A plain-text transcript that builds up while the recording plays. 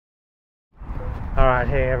Alright,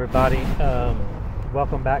 hey everybody,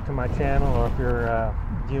 welcome back to my channel, or if you're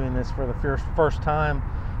viewing this for the first time,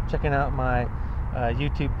 checking out my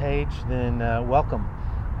YouTube page, then welcome.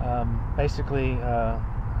 Basically,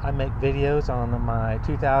 I make videos on my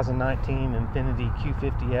 2019 INFINITI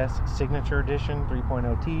Q50 Signature Edition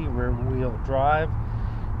 3.0T rear wheel drive,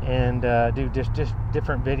 and do just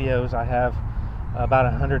different videos. I have about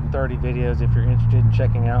 130 videos if you're interested in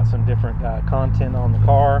checking out some different content on the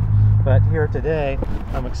car. But here today,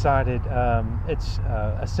 I'm excited. It's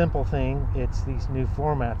a simple thing. It's these new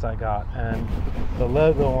floor mats I got, and the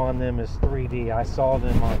logo on them is 3D. I saw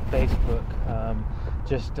them on Facebook.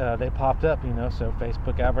 They popped up, so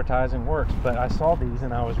Facebook advertising works. But I saw these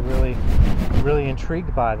and I was really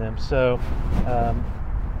intrigued by them. So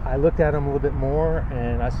I looked at them a little bit more,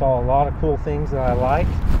 and I saw a lot of cool things that I liked.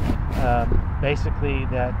 Basically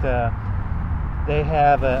that they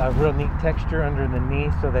have a real neat texture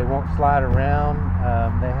underneath, so they won't slide around.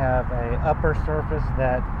 They have a upper surface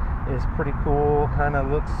that is pretty cool, kind of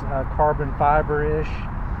looks carbon fiber-ish,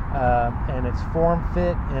 and it's form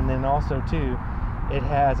fit. And then also too, it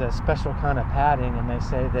has a special kind of padding, and they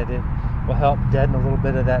say that it will help deaden a little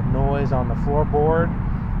bit of that noise on the floorboard.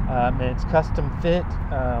 And it's custom fit,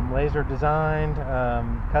 laser designed,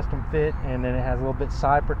 custom fit, and then it has a little bit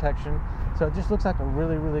side protection. So it just looks like a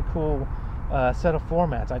really cool set of floor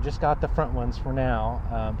mats. I just got the front ones for now,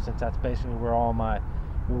 since that's basically where all my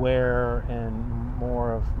wear and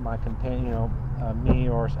more of my companion, me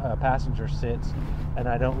or passenger sits, and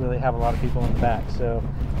I don't really have a lot of people in the back. So,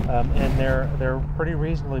 and they're pretty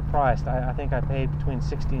reasonably priced. I think I paid between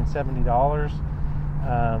 $60 and $70,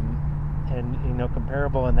 and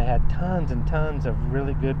comparable. And they had tons and tons of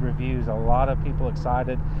really good reviews. A lot of people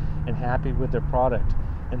excited and happy with their product.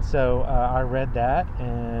 And so I read that,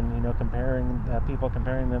 and people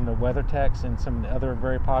comparing them to WeatherTechs and some other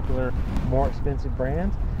very popular, more expensive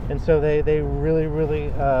brands. And so they really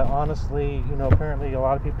honestly, apparently a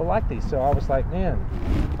lot of people like these. So I was like, man,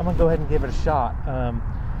 I'm gonna go ahead and give it a shot.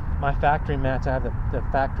 My factory mats, I have the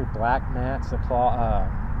factory black mats, the cloth,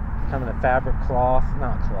 kind of the fabric cloth,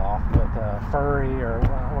 not cloth, but furry, or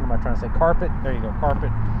what am I trying to say? Carpet. There you go,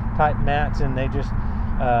 carpet type mats, and they just.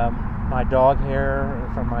 My dog hair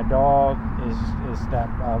from my dog is that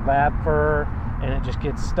lab fur, and it just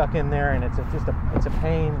gets stuck in there, and it's a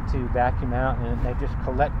pain to vacuum out, and they just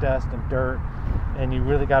collect dust and dirt, and you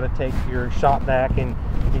really got to take your shop vac and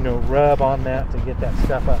rub on that to get that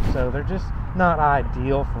stuff up. So they're just not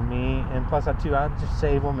ideal for me, and plus I just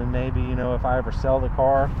save them, and maybe if I ever sell the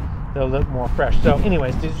car, they'll look more fresh. So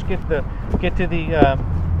anyways, to just get to the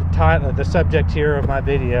title, the subject here of my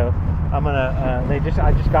video, I'm gonna I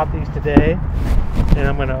just got these today, and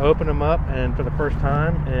I'm gonna open them up, and for the first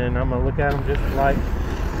time, and I'm gonna look at them just like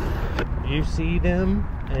you see them,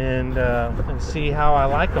 and see how I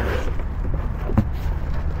like them.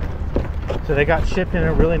 So they got shipped in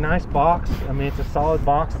a really nice box. I mean, it's a solid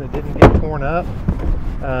box that didn't get torn up.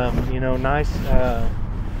 Nice,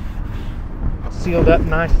 sealed up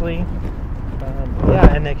nicely.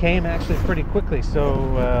 Yeah, and they came actually pretty quickly,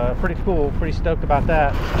 so pretty cool, pretty stoked about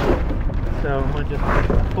that. So I'm going to just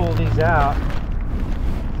pull these out,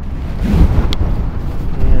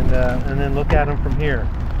 and then look at them from here.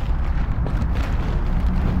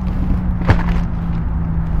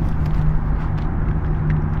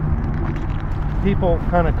 People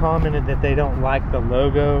kind of commented that they don't like the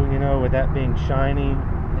logo, with that being shiny.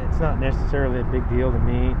 It's not necessarily a big deal to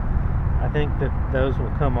me. I think that those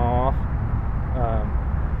will come off.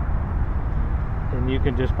 And you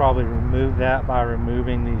can just probably remove that by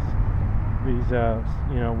removing these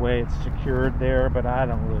way it's secured there, but I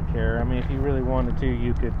don't really care. I mean, if you really wanted to,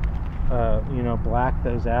 you could black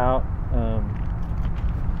those out,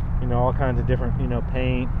 all kinds of different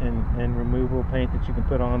paint and removable paint that you can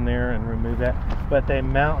put on there and remove that. But they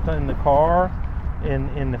mount in the car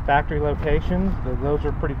in the factory locations. Those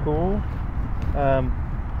are pretty cool.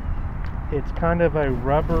 It's kind of a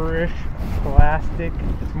rubberish plastic.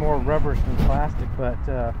 It's more rubber than plastic, but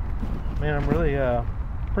man, I'm really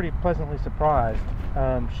pretty pleasantly surprised.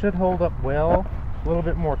 Should hold up well. A little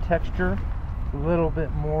bit more texture, a little bit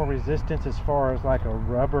more resistance as far as like a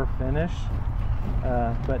rubber finish,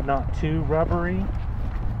 but not too rubbery.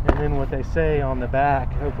 And then what they say on the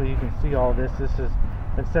back, hopefully you can see all this. This is,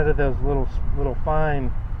 instead of those little fine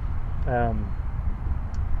that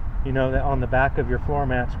on the back of your floor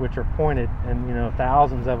mats, which are pointed, and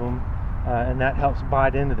thousands of them, and that helps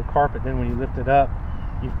bite into the carpet. Then when you lift it up,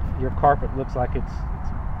 your carpet looks like it's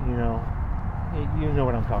you know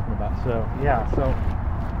what I'm talking about. So yeah, so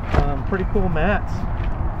pretty cool mats.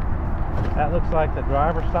 That looks like the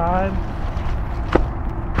driver's side,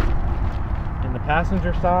 and the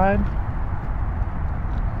passenger side.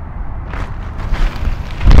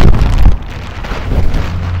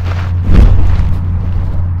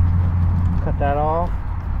 Cut that off.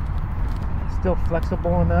 Still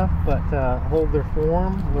flexible enough, but hold their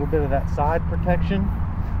form. A little bit of that side protection.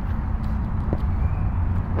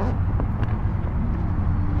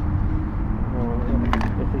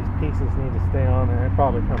 If these pieces need to stay on there, I'd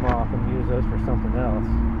probably come off and use those for something else.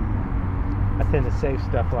 I tend to save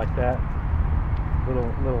stuff like that.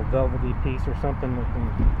 Little velvety piece or something that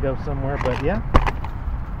can go somewhere. But yeah.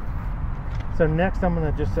 So next I'm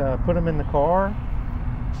going to just put them in the car,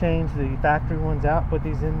 change the factory ones out, put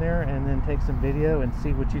these in there, and then take some video and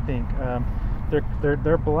see what you think.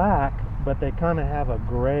 They're black, but they kind of have a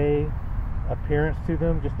gray appearance to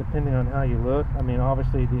them, just depending on how you look. I mean,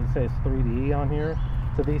 obviously it says 3D on here,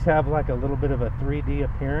 so these have like a little bit of a 3D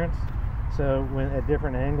appearance. So when at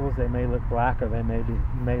different angles they may look black or they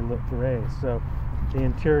may look gray. So the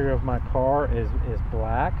interior of my car is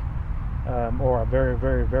black, or a very,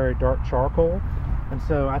 very, very dark charcoal. And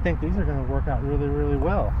so I think these are going to work out really, really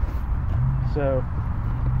well. So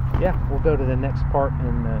yeah, we'll go to the next part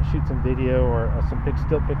and shoot some video or some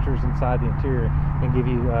still pictures inside the interior and give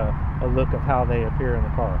you a look of how they appear in the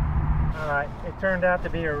car. Alright, it turned out to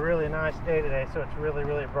be a really nice day today, so it's really,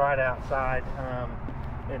 really bright outside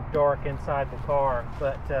and dark inside the car.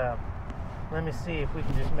 But let me see if we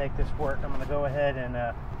can just make this work. I'm going to go ahead and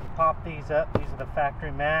pop these up. These are the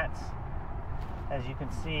factory mats. As you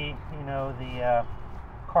can see, you know, the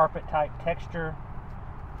carpet type texture,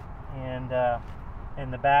 and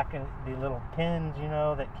in the back the little pins, you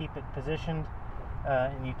know, that keep it positioned,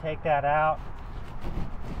 and you take that out.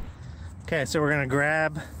 Okay, so we're gonna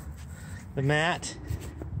grab the mat,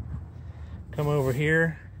 come over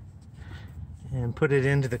here and put it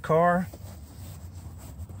into the car.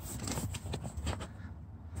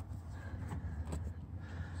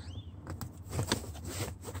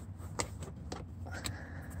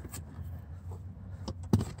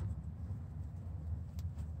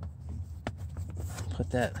 Put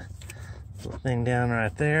that little thing down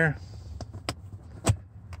right there.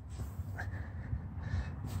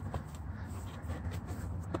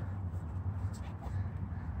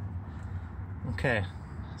 Okay,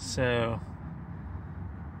 so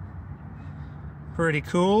pretty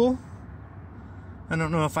cool. I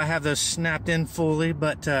don't know if I have those snapped in fully,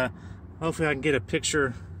 but hopefully I can get a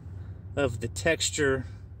picture of the texture.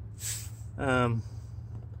 Like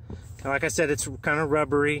I said, it's kind of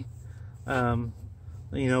rubbery.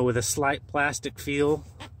 You know, with a slight plastic feel,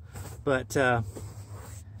 but man,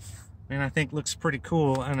 I think looks pretty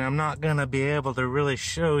cool. And I'm not gonna be able to really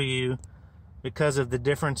show you because of the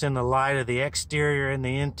difference in the light of the exterior and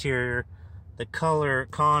the interior, the color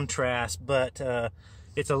contrast, but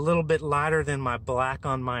it's a little bit lighter than my black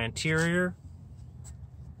on my interior,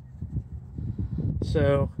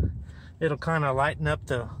 so it'll kind of lighten up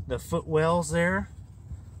the footwells there,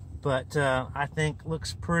 but I think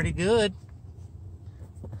looks pretty good.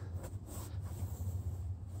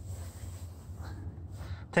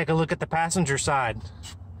 Take a look at the passenger side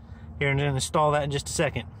here, and then install that in just a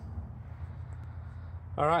second.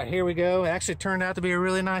 All right, here we go. It actually turned out to be a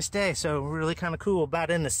really nice day, so really kind of cool. About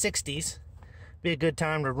in the 60s. Be a good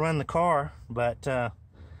time to run the car. But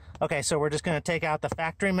okay, so we're just going to take out the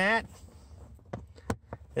factory mat.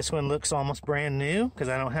 This one looks almost brand new because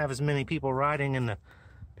I don't have as many people riding in the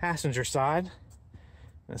passenger side.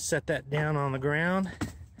 Let's set that down on the ground.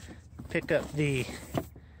 Pick up the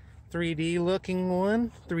 3D looking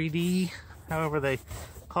one, 3D, however they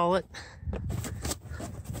call it.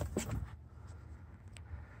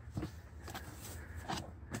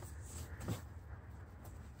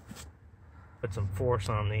 Put some force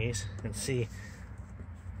on these and see.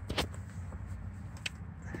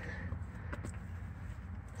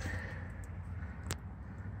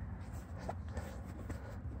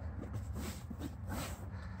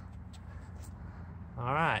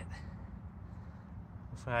 All right.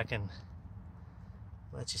 If I can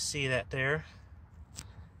let you see that there.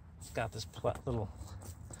 It's got this little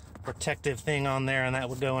protective thing on there, and that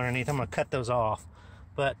would go underneath. I'm going to cut those off.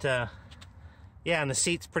 But yeah, and the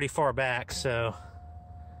seat's pretty far back, so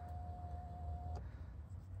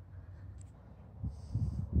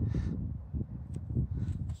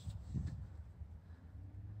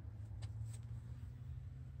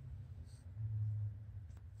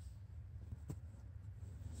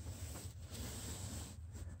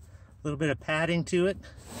a little bit of padding to it.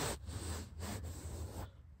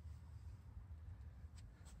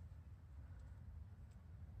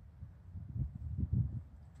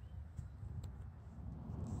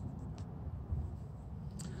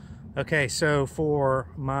 Okay, so for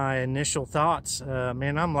my initial thoughts,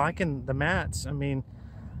 man, I'm liking the mats. I mean,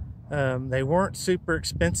 they weren't super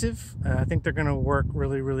expensive. I think they're going to work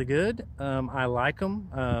really, really good. I like them.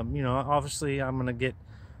 You know, obviously I'm going to get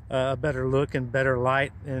a better look and better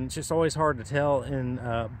light, and it's just always hard to tell in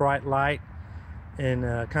bright light in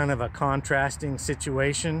kind of a contrasting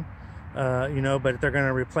situation. You know, but they're going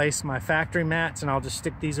to replace my factory mats, and I'll just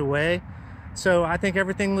stick these away. So I think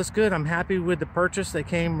everything looks good. I'm happy with the purchase. They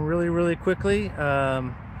came really, really quickly,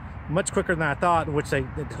 much quicker than I thought, which they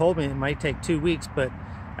told me it might take 2 weeks, but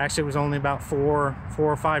actually it was only about four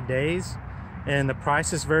or 5 days, and the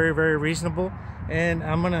price is very, very reasonable. And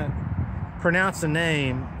I'm gonna pronounce the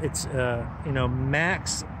name. It's you know,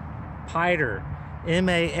 Max Pider,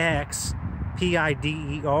 MAXPIDER,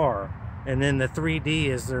 and then the 3D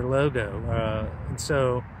is their logo. And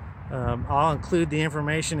so I'll include the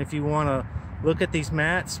information if you want to look at these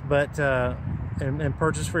mats, but and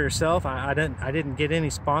purchase for yourself. I didn't get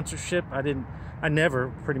any sponsorship. I never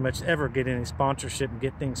pretty much ever get any sponsorship and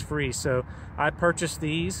get things free. So I purchased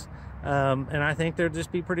these, and I think they'll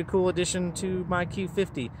just be pretty cool addition to my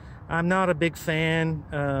Q50. I'm not a big fan,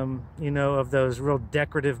 you know, of those real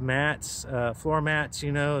decorative mats, floor mats,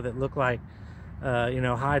 you know, that look like you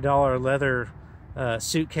know, high dollar leather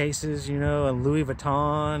suitcases, you know, and Louis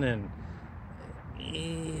Vuitton, and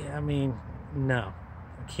I mean, no,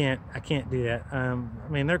 I can't do that. I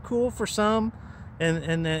mean, they're cool for some,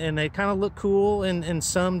 and they kind of look cool in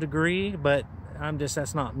some degree, but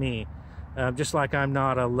that's not me. Just like I'm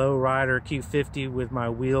not a low rider Q50 with my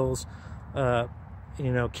wheels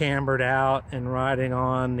you know, cambered out and riding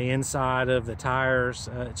on the inside of the tires.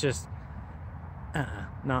 It's just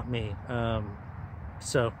not me.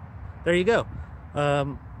 So there you go.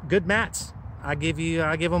 Good mats. I give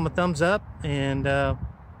them a thumbs up, and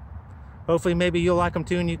hopefully maybe you'll like them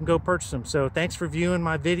too, and you can go purchase them. So thanks for viewing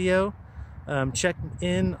my video. Check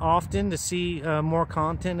in often to see more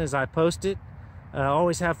content as I post it.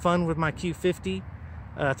 Always have fun with my Q50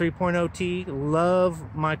 3.0T.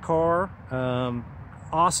 Love my car.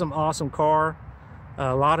 Awesome car.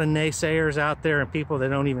 A lot of naysayers out there and people that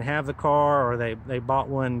don't even have the car, or they bought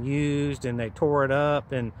one used and they tore it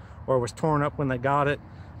up, or was torn up when they got it.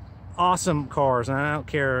 Awesome cars, and I don't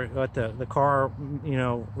care what the car, you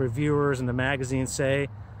know, reviewers and the magazines say.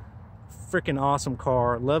 Freaking awesome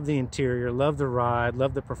car. Love the interior, love the ride,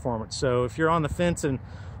 love the performance. So if you're on the fence and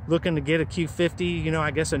looking to get a Q50, you know,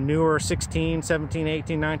 I guess a newer 16, 17,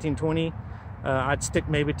 18, 19, 20, I'd stick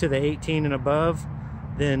maybe to the 18 and above.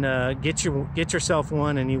 Then get yourself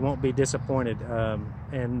one, and you won't be disappointed.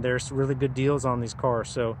 And there's really good deals on these cars.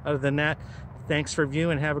 So other than that, thanks for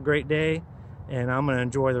viewing. Have a great day, and I'm going to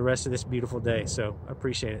enjoy the rest of this beautiful day. So I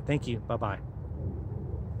appreciate it. Thank you. Bye-bye.